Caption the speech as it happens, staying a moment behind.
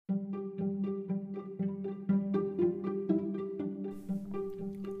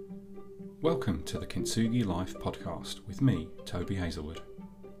Welcome to the Kintsugi Life podcast with me, Toby Hazelwood.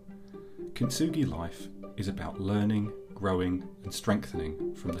 Kintsugi Life is about learning, growing and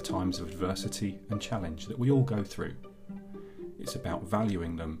strengthening from the times of adversity and challenge that we all go through. It's about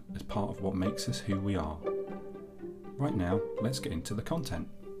valuing them as part of what makes us who we are. Right now, let's get into the content.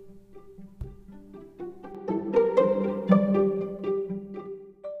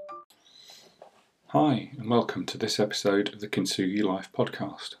 Hi, and welcome to this episode of the Kintsugi Life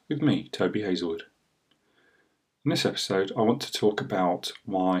podcast with me, Toby Hazelwood. In this episode, I want to talk about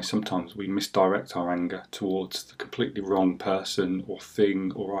why sometimes we misdirect our anger towards the completely wrong person or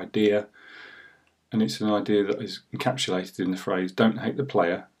thing or idea, and it's an idea that is encapsulated in the phrase, don't hate the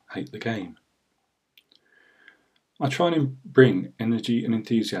player, hate the game. I try and bring energy and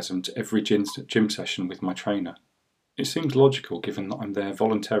enthusiasm to every gym session with my trainer. It seems logical given that I'm there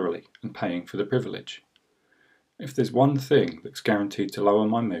voluntarily and paying for the privilege. If there's one thing that's guaranteed to lower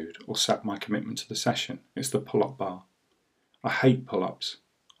my mood or sap my commitment to the session, it's the pull-up bar. I hate pull-ups.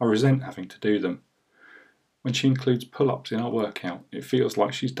 I resent having to do them. When she includes pull-ups in our workout, it feels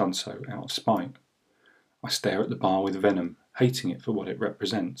like she's done so out of spite. I stare at the bar with venom, hating it for what it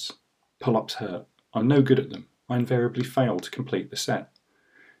represents. Pull-ups hurt. I'm no good at them. I invariably fail to complete the set.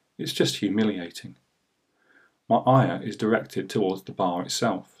 It's just humiliating. My ire is directed towards the bar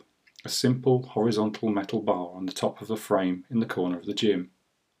itself, a simple horizontal metal bar on the top of a frame in the corner of the gym.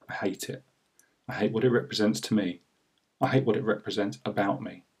 I hate it. I hate what it represents to me. I hate what it represents about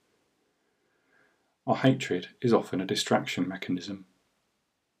me. Our hatred is often a distraction mechanism.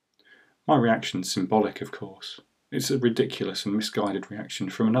 My reaction's symbolic, of course. It's a ridiculous and misguided reaction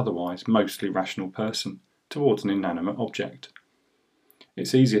from an otherwise mostly rational person towards an inanimate object.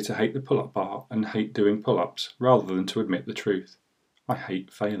 It's easier to hate the pull-up bar and hate doing pull-ups rather than to admit the truth. I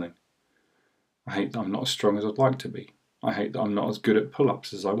hate failing. I hate that I'm not as strong as I'd like to be. I hate that I'm not as good at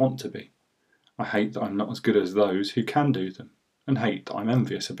pull-ups as I want to be. I hate that I'm not as good as those who can do them, and hate that I'm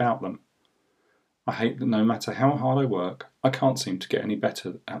envious about them. I hate that no matter how hard I work, I can't seem to get any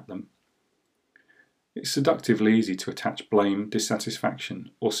better at them. It's seductively easy to attach blame,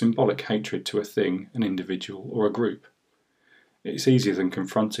 dissatisfaction, or symbolic hatred to a thing, an individual, or a group. It's easier than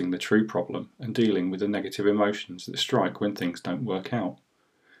confronting the true problem and dealing with the negative emotions that strike when things don't work out.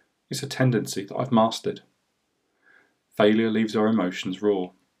 It's a tendency that I've mastered. Failure leaves our emotions raw.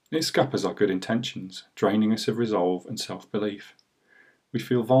 It scuppers our good intentions, draining us of resolve and self-belief. We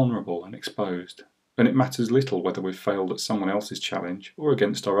feel vulnerable and exposed, and it matters little whether we've failed at someone else's challenge or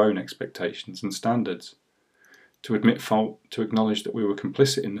against our own expectations and standards. To admit fault, to acknowledge that we were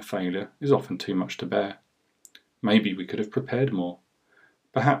complicit in the failure, is often too much to bear. Maybe we could have prepared more.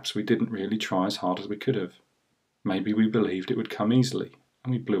 Perhaps we didn't really try as hard as we could have. Maybe we believed it would come easily,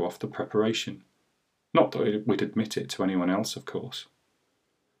 and we blew off the preparation. Not that we'd admit it to anyone else, of course.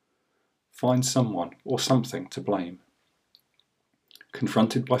 Find someone or something to blame.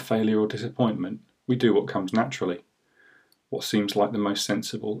 Confronted by failure or disappointment, we do what comes naturally. What seems like the most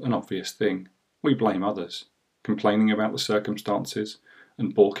sensible and obvious thing. We blame others, complaining about the circumstances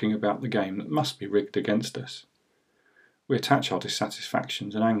and balking about the game that must be rigged against us. We attach our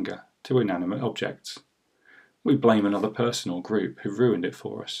dissatisfactions and anger to inanimate objects. We blame another person or group who ruined it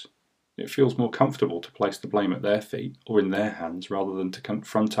for us. It feels more comfortable to place the blame at their feet or in their hands rather than to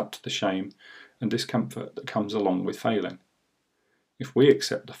confront up to the shame and discomfort that comes along with failing. If we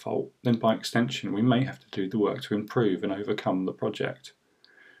accept the fault, then by extension we may have to do the work to improve and overcome the project.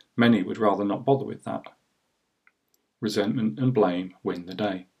 Many would rather not bother with that. Resentment and blame win the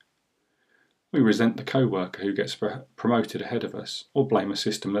day. We resent the co-worker who gets promoted ahead of us, or blame a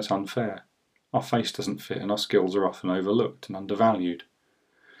system that's unfair. Our face doesn't fit and our skills are often overlooked and undervalued.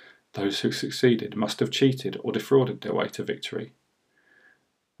 Those who succeeded must have cheated or defrauded their way to victory.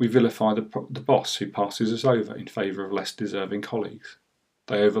 We vilify the boss who passes us over in favour of less deserving colleagues.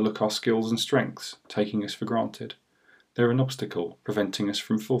 They overlook our skills and strengths, taking us for granted. They're an obstacle, preventing us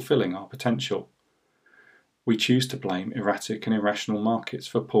from fulfilling our potential. We choose to blame erratic and irrational markets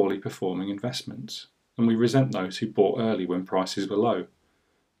for poorly performing investments, and we resent those who bought early when prices were low.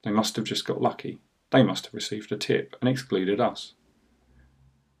 They must have just got lucky. They must have received a tip and excluded us.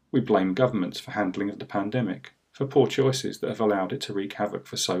 We blame governments for handling of the pandemic, for poor choices that have allowed it to wreak havoc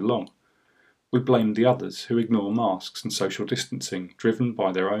for so long. We blame the others who ignore masks and social distancing, driven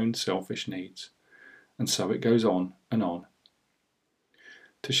by their own selfish needs. And so it goes on and on.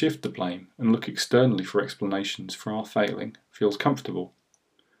 To shift the blame and look externally for explanations for our failing feels comfortable.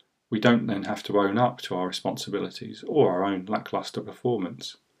 We don't then have to own up to our responsibilities or our own lacklustre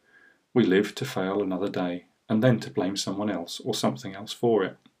performance. We live to fail another day and then to blame someone else or something else for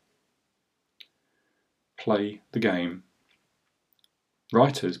it. Play the game.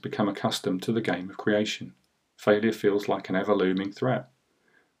 Writers become accustomed to the game of creation. Failure feels like an ever-looming threat.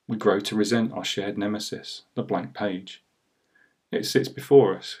 We grow to resent our shared nemesis, the blank page. It sits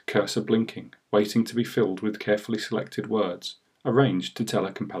before us, cursor blinking, waiting to be filled with carefully selected words, arranged to tell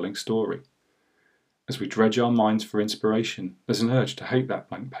a compelling story. As we dredge our minds for inspiration, there's an urge to hate that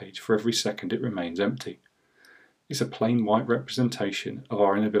blank page for every second it remains empty. It's a plain white representation of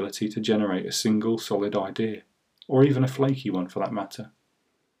our inability to generate a single solid idea, or even a flaky one for that matter.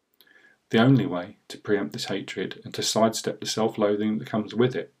 The only way to preempt this hatred and to sidestep the self-loathing that comes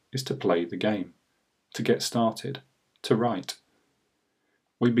with it is to play the game, to get started, to write.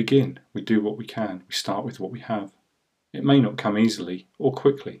 We begin, we do what we can, we start with what we have. It may not come easily or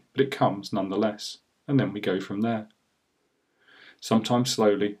quickly, but it comes nonetheless, and then we go from there. Sometimes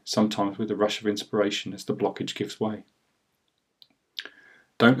slowly, sometimes with a rush of inspiration as the blockage gives way.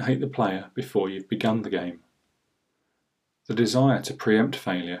 Don't hate the player before you've begun the game. The desire to preempt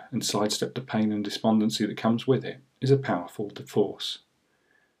failure and sidestep the pain and despondency that comes with it is a powerful force.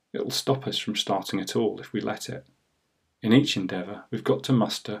 It will stop us from starting at all if we let it. In each endeavour, we've got to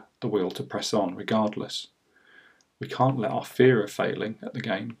muster the will to press on regardless. We can't let our fear of failing at the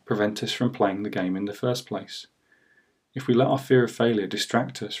game prevent us from playing the game in the first place. If we let our fear of failure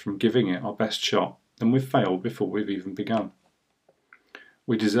distract us from giving it our best shot, then we've failed before we've even begun.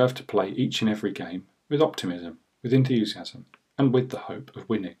 We deserve to play each and every game with optimism, with enthusiasm, and with the hope of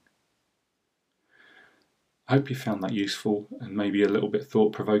winning. I hope you found that useful and maybe a little bit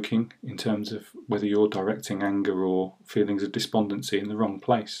thought-provoking in terms of whether you're directing anger or feelings of despondency in the wrong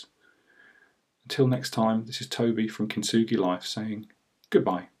place. Until next time, this is Toby from Kintsugi Life saying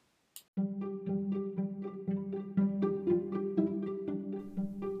goodbye.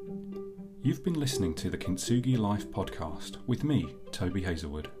 You've been listening to the Kintsugi Life podcast with me, Toby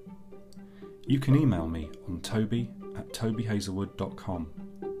Hazelwood. You can email me on toby@tobyhazelwood.com.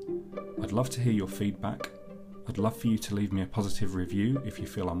 I'd love to hear your feedback. I'd love for you to leave me a positive review if you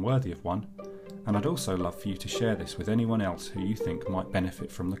feel I'm worthy of one, and I'd also love for you to share this with anyone else who you think might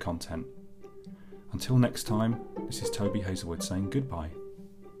benefit from the content. Until next time, this is Toby Hazelwood saying goodbye.